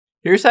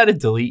Here's how to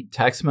delete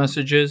text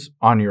messages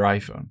on your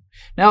iPhone.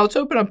 Now let's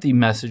open up the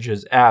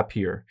Messages app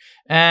here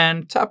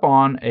and tap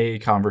on a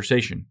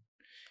conversation.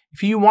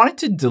 If you wanted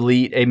to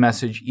delete a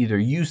message either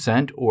you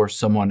sent or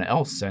someone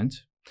else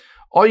sent,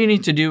 all you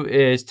need to do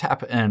is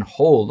tap and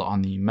hold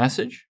on the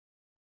message.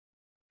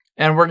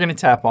 And we're going to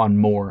tap on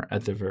More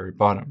at the very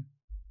bottom.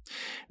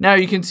 Now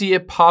you can see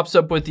it pops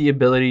up with the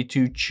ability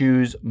to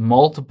choose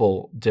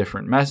multiple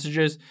different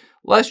messages.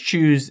 Let's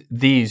choose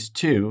these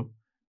two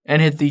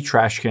and hit the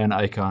trash can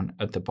icon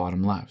at the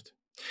bottom left.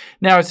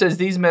 Now it says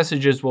these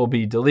messages will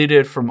be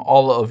deleted from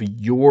all of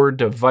your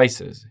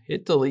devices.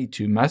 Hit delete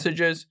to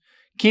messages.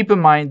 Keep in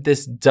mind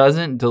this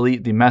doesn't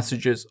delete the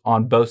messages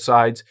on both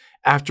sides.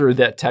 After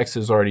that text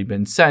has already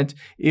been sent,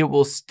 it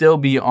will still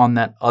be on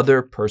that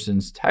other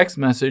person's text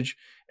message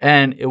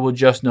and it will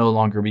just no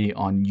longer be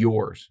on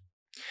yours.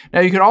 Now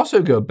you can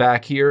also go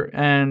back here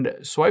and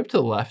swipe to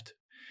the left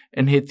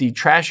and hit the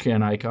trash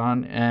can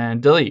icon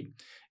and delete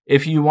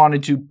if you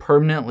wanted to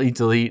permanently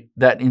delete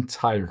that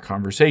entire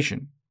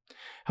conversation.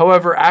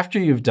 However, after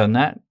you've done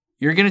that,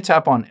 you're going to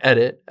tap on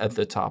Edit at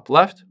the top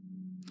left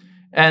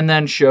and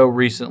then Show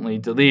Recently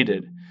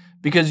Deleted,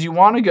 because you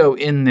want to go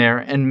in there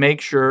and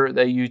make sure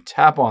that you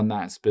tap on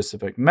that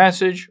specific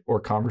message or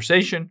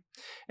conversation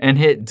and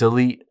hit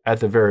Delete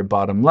at the very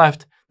bottom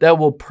left. That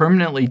will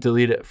permanently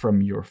delete it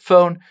from your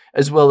phone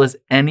as well as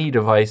any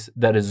device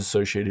that is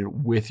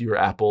associated with your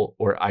Apple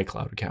or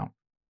iCloud account.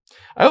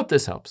 I hope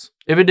this helps.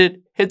 If it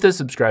did, hit the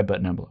subscribe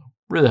button down below.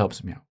 Really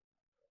helps me out.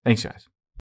 Thanks, guys.